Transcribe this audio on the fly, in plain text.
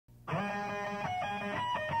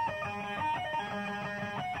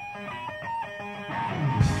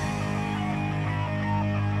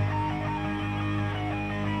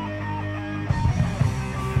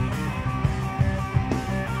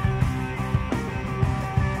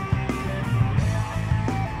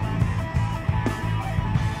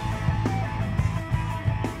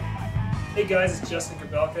Hey guys, it's Justin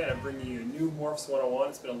Kabelka and I'm bringing you a new Morphs 101.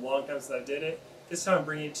 It's been a long time since I did it. This time I'm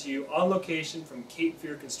bringing it to you on location from Cape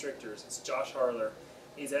Fear Constrictors. It's Josh Harler.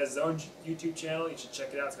 He has his own YouTube channel. You should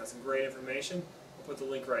check it out. It's got some great information. I'll put the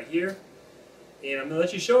link right here. And I'm going to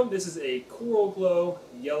let you show him. This is a Coral Glow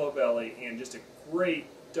Yellowbelly and just a great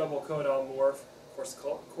double coat on morph. Of course,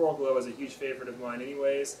 Coral Glow is a huge favorite of mine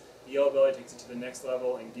anyways. The Yellowbelly takes it to the next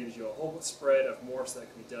level and gives you a whole spread of morphs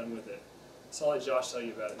that can be done with it. So I'll let Josh tell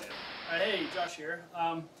you about it now. Hey, Josh here.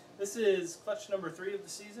 This is clutch number 3 of the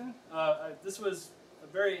season. This was a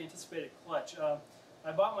very anticipated clutch.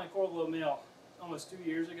 I bought my Coral Glow male almost 2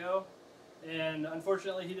 years ago, and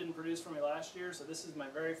unfortunately he didn't produce for me last year, so this is my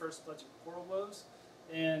very first clutch of Coral Glows,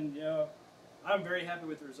 and you know, I'm very happy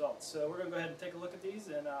with the results. So we're going to go ahead and take a look at these,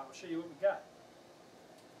 and I'll show you what we got.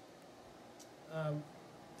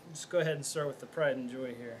 Just go ahead and start with the pride and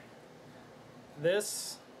joy here.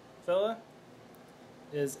 This fella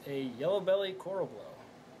is a Yellowbelly Coral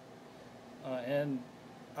Glow, and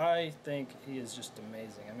I think he is just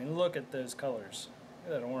amazing. I mean, look at those colors.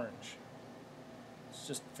 Look at that orange. It's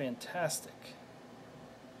just fantastic.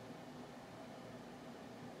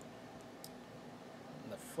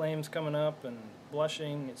 And the flames coming up and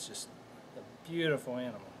blushing. It's just a beautiful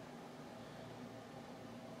animal.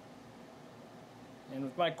 And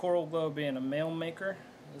with my Coral Glow being a male maker,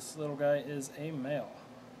 this little guy is a male.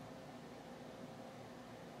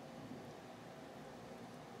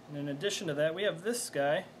 And in addition to that, we have this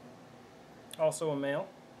guy, also a male.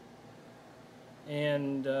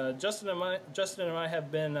 And Justin and I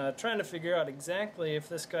have been trying to figure out exactly if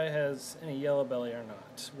this guy has any yellow belly or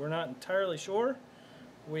not. We're not entirely sure.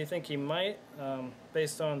 We think he might,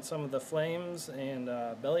 based on some of the flames and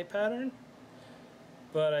belly pattern.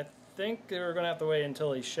 But I think we're going to have to wait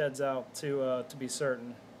until he sheds out to be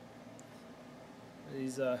certain.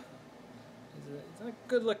 He's a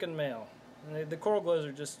good-looking male. And the Coral Glows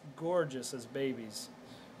are just gorgeous as babies,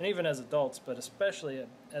 and even as adults, but especially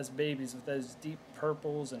as babies with those deep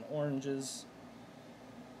purples and oranges.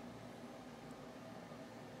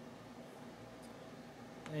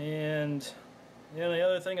 And you know, the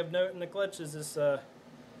other thing of note in the clutch is this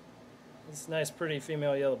nice, pretty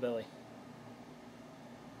female Yellowbelly.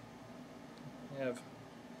 You have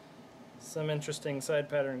some interesting side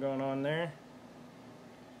pattern going on there.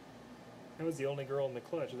 That was the only girl in the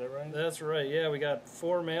clutch, is that right? That's right, yeah, we got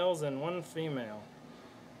 4 males and 1 female.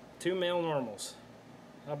 2 male normals.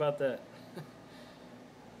 How about that?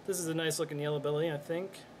 This is a nice looking Yellowbelly, I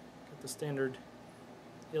think. Got the standard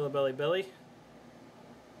Yellowbelly belly.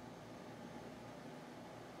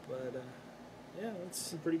 But, yeah, that's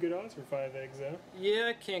some pretty good odds for 5 eggs, though. Yeah,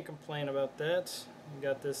 I can't complain about that. We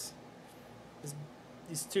got these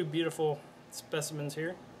 2 beautiful specimens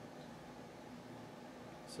here.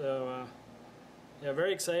 So, yeah,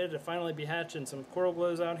 very excited to finally be hatching some Coral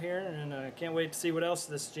Glows out here, and I can't wait to see what else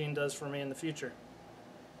this gene does for me in the future.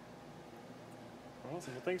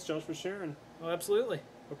 Awesome. Well, thanks, Josh, for sharing. Oh, absolutely.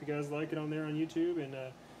 Hope you guys like it on there on YouTube, and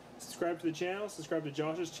subscribe to the channel, subscribe to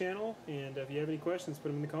Josh's channel, and if you have any questions, put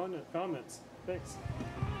them in the comments. Thanks.